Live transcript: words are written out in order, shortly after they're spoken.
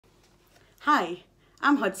Hi,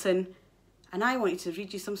 I'm Hudson and I wanted to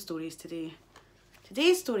read you some stories today.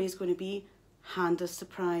 Today's story is going to be Handas'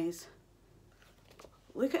 surprise.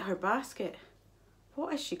 Look at her basket.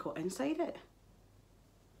 What has she got inside it?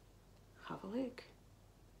 Have a look.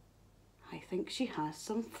 I think she has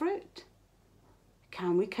some fruit.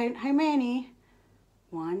 Can we count how many?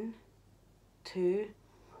 1, 2,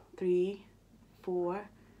 3, 4,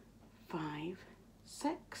 5,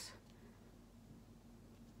 6.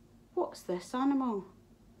 What's this animal?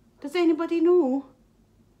 Does anybody know?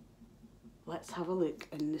 Let's have a look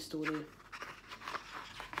in the story.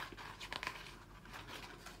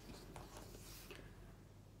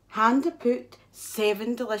 Handa put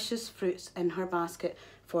 7 delicious fruits in her basket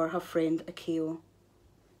for her friend Akio.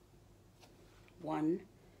 1,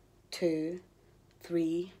 2,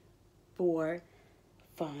 3, 4,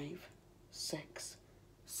 5, 6,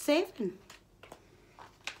 7.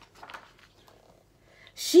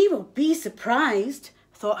 She will be surprised,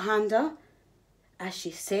 thought Handa, as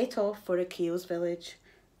she set off for Akio's village.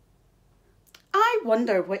 I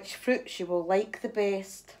wonder which fruit she will like the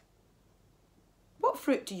best. What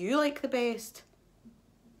fruit do you like the best?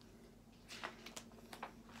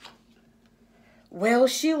 Will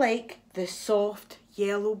she like the soft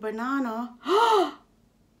yellow banana?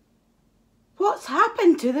 What's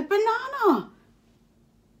happened to the banana?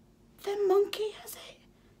 The monkey has it.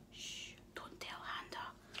 Shh, don't tell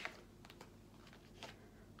Handa.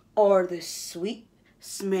 Or the sweet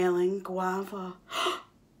smelling guava.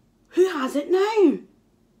 Who has it now?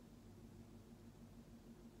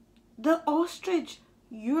 The ostrich.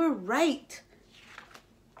 You're right.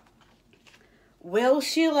 Will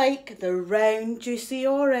she like the round juicy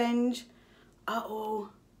orange? Uh-oh.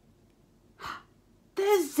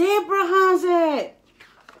 The zebra has it.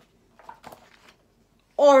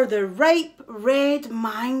 Or the ripe red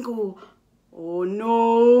mango. Oh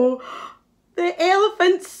no. The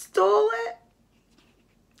elephant stole it.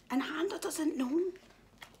 And Handa doesn't know.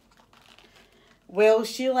 Will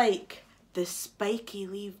she like the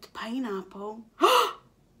spiky-leaved pineapple?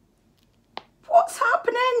 What's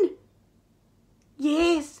happening?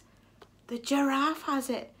 Yes, the giraffe has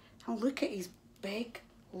it. And look at his big,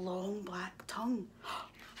 long black tongue.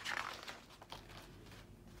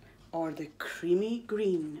 Or the creamy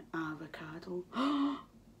green avocado.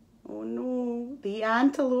 Oh no, the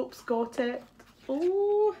antelope's got it.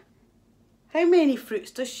 Oh, how many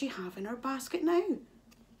fruits does she have in her basket now?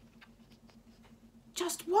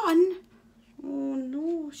 Just one? Oh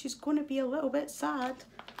no, she's going to be a little bit sad.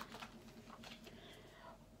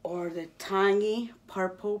 Or the tangy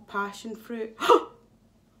purple passion fruit.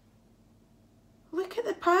 Look at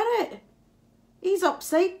the parrot. He's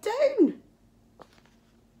upside down.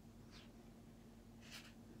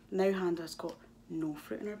 Now Handa's got no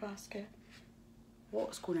fruit in her basket.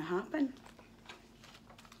 What's going to happen?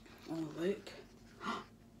 Oh look.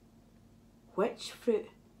 Which fruit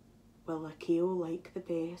will Akio like the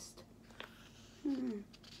best? Don't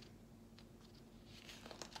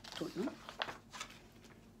know.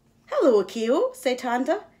 Hello Akio, said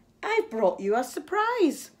Handa. I've brought you a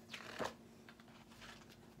surprise.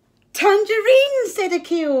 Tangerines, said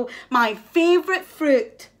Akio, my favourite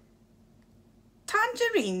fruit.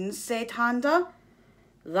 Tangerines, said Handa.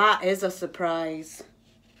 That is a surprise.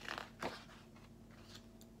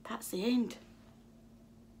 That's the end.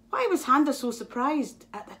 Why was Handa so surprised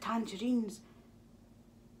at the tangerines?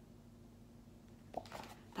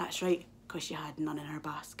 That's right, because she had none in her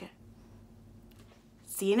basket.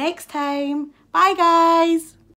 See you next time. Bye guys.